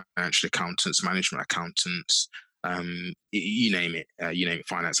like financial accountants, management accountants, you name it,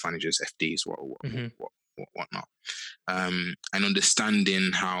 finance managers, FDs, whatnot, and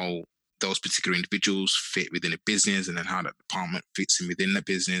understanding how those particular individuals fit within a business, and then how that department fits in within the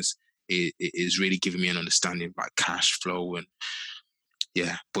business, is really giving me an understanding of like cash flow and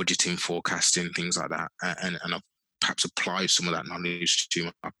budgeting, forecasting, things like that, and I've perhaps apply some of that knowledge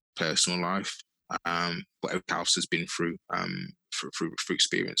to my personal life. But everything else has been through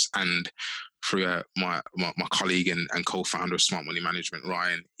experience, and through my colleague and co-founder of Smart Money Management,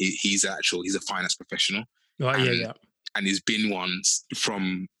 Ryan. He's a finance professional, and he's been one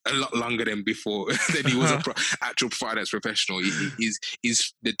from a lot longer than before than he was an actual finance professional.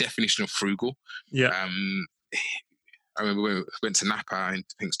 He's the definition of frugal. I remember when we went to Napa, I think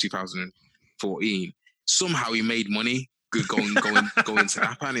it's 2014. Somehow he made money going to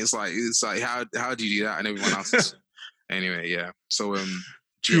Napa, and it's like how do you do that? And everyone else is anyway. So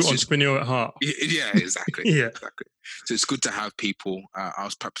true entrepreneur at heart. Yeah, exactly. Exactly. So it's good to have people. I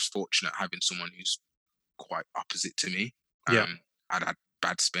was perhaps fortunate having someone who's quite opposite to me. I'd had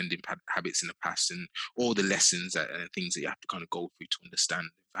bad spending habits in the past, and all the lessons and things that you have to kind of go through to understand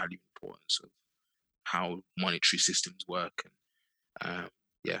the value and importance of how monetary systems work.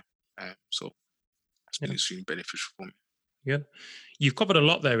 And so it's been extremely beneficial for me. Yeah, you've covered a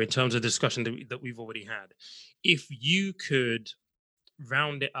lot there in terms of the discussion that we've already had. If you could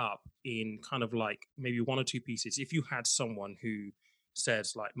round it up in kind of like maybe one or two pieces, if you had someone who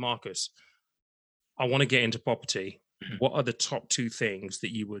says like, Marcus, I want to get into property, what are the top two things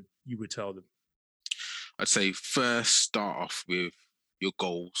that you would tell them? I'd say first, start off with your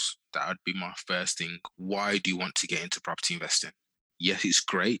goals. That would be my first thing. Why do you want to get into property investing? Yes, it's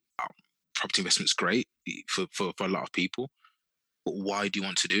great. Property investment's great for a lot of people, but why do you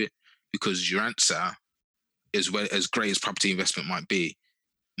want to do it? Because your answer, as great as property investment might be,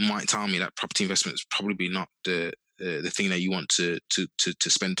 might tell me that property investment is probably not the thing that you want to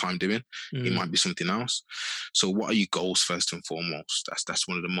spend time doing. It might be something else. So what are your goals first and foremost? That's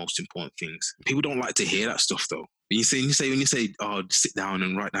one of the most important things. People don't like to hear that stuff though. When you say, oh, sit down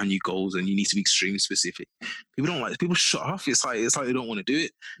and write down your goals and you need to be extremely specific, people shut off. It's like they don't want to do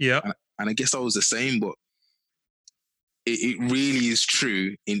it. Yeah. And I guess I was the same, but it really is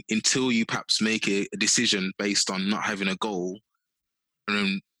true until you perhaps make a decision based on not having a goal, and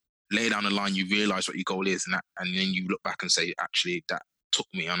then later down the line you realize what your goal is, and then you look back and say, actually, that took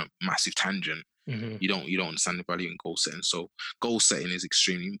me on a massive tangent. You don't understand the value in goal setting. So goal setting is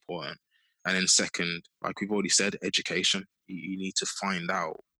extremely important. And then second, like we've already said, education. You need to find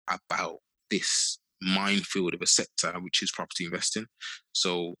out about this minefield of a sector, which is property investing.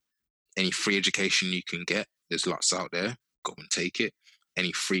 So any free education you can get, there's lots out there, go and take it.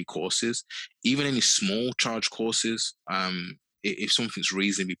 Any free courses, even any small charge courses, if something's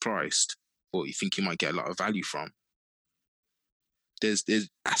reasonably priced, or you think you might get a lot of value from, there's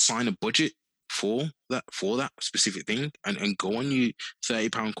assign a budget for that specific thing, and go on your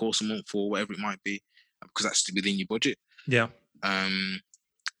 £30 course a month or whatever it might be, because that's within your budget. Yeah.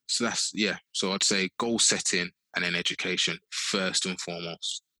 So that's, so I'd say goal setting and then education first and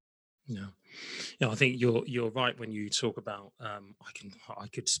foremost. Yeah. I think you're right when you talk about I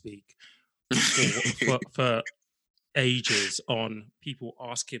could speak for ages on people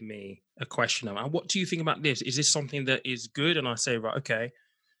asking me a question about, what do you think about this? Is this something that is good? And I say, right, okay,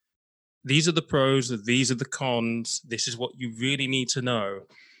 these are the pros, these are the cons, this is what you really need to know.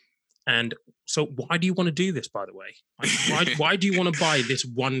 And so why do you want to do this, by the way? Like, why do you want to buy this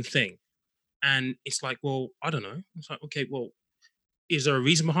one thing? And it's like, well, I don't know. It's like, okay, well, is there a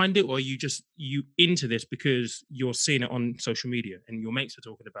reason behind it? Or are you into this because you're seeing it on social media and your mates are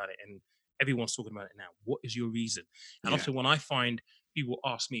talking about it and everyone's talking about it now? What is your reason? And often when I find people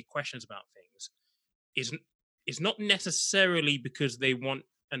ask me questions about things, it's not necessarily because they want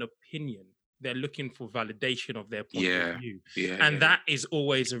an opinion. They're looking for validation of their point of view. And that is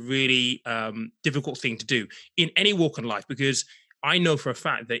always a really difficult thing to do in any walk in life, because I know for a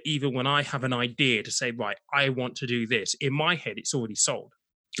fact that even when I have an idea to say, right, I want to do this, in my head, it's already sold.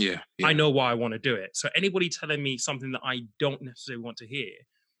 I know why I want to do it. So anybody telling me something that I don't necessarily want to hear,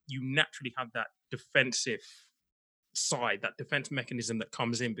 you naturally have that defensive side, that defense mechanism that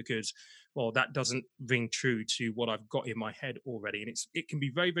comes in because, well, that doesn't ring true to what I've got in my head already. And it can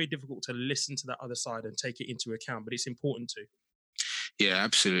be very, very difficult to listen to that other side and take it into account, but it's important to. Yeah,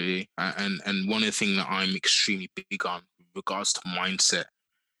 absolutely. And one of the things that I'm extremely big on with regards to mindset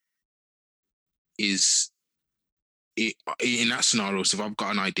is in that scenario. So if I've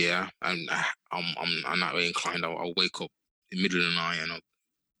got an idea and I'm that way inclined, I'll wake up in the middle of the night and I'll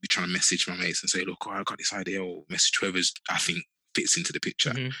be trying to message my mates and say, look, I got this idea, or message whoever's I think fits into the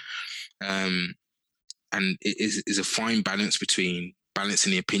picture. And it is a fine balance between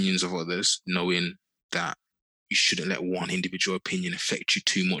balancing the opinions of others, knowing that you shouldn't let one individual opinion affect you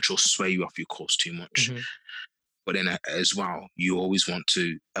too much or sway you off your course too much. But then as well, you always want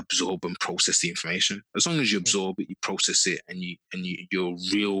to absorb and process the information. As long as you absorb it, you process it, and you're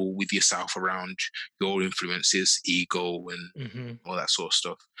real with yourself around your influences, ego, and all that sort of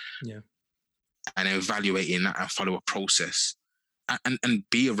stuff. And evaluating that and follow a process, and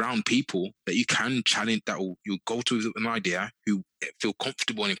be around people that you can challenge, you'll go to with an idea, who feel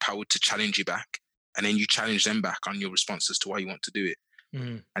comfortable and empowered to challenge you back. And then you challenge them back on your responses to why you want to do it.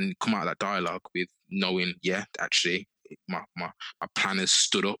 And come out of that dialogue with knowing, actually, my plan has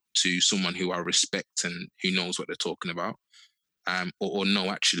stood up to someone who I respect and who knows what they're talking about. Or no,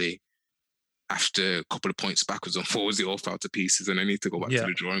 actually, after a couple of points backwards and forwards, it all fell to pieces and I need to go back to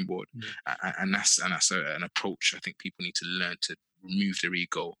the drawing board. And that's an approach I think people need to learn, to remove their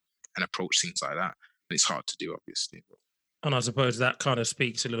ego and approach things like that. And it's hard to do, obviously. And I suppose that kind of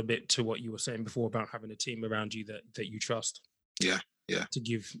speaks a little bit to what you were saying before about having a team around you that you trust.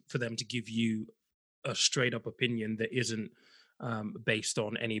 For them to give you a straight up opinion that isn't based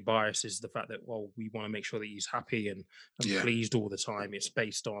on any biases. The fact that, well, we want to make sure that he's happy and pleased all the time. It's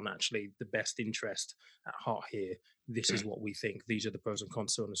based on actually the best interest at heart here. This is what we think. These are the pros and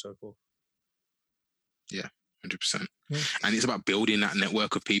cons, so on and so forth. 100%. And it's about building that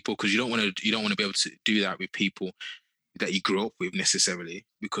network of people, because you don't want to be able to do that with people that you grew up with necessarily,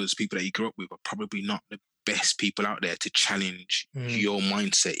 because people that you grew up with are probably not the best people out there to challenge your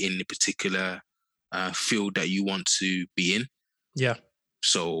mindset in the particular field that you want to be in.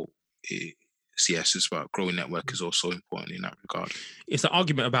 So it's about growing network is also important in that regard. It's the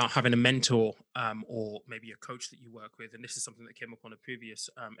argument about having a mentor or maybe a coach that you work with, and this is something that came up on a previous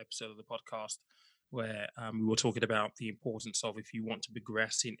episode of the podcast, where we were talking about the importance of, if you want to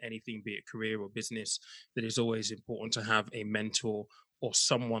progress in anything, be it career or business, that it's always important to have a mentor or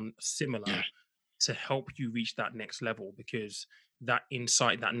someone similar to help you reach that next level, because that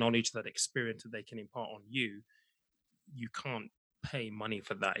insight, that knowledge, that experience that they can impart on you, you can't pay money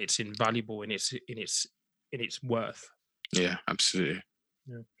for that. It's invaluable in its worth. Yeah, absolutely.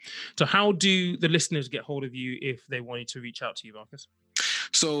 So how do the listeners get hold of you if they wanted to reach out to you, Marcus?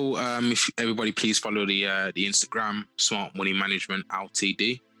 So if everybody please follow the Instagram, Smart Money Management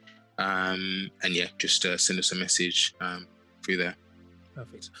Ltd, and just send us a message through there.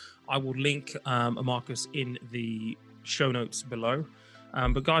 Perfect. I will link Marcus in the show notes below.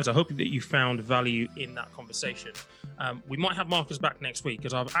 But guys, I hope that you found value in that conversation. We might have Marcus back next week,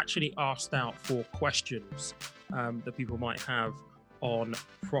 because I've actually asked out for questions that people might have on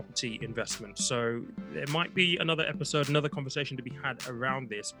property investment. So there might be another episode, another conversation to be had around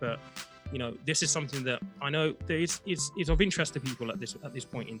this, but this is something that I know is of interest to people at this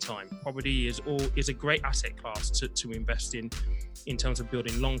point in time. Property is a great asset class to invest in terms of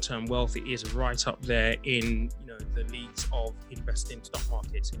building long-term wealth. It is right up there in the leagues of investing in stock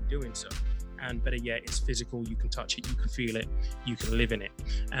markets in doing so. And better yet, it's physical. You can touch it, you can feel it, you can live in it,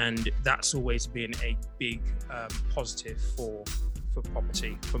 and that's always been a big positive for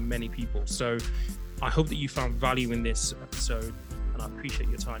property for many people. So I hope that you found value in this episode, and I appreciate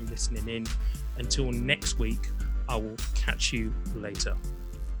your time listening in. Until next week, I will catch you later.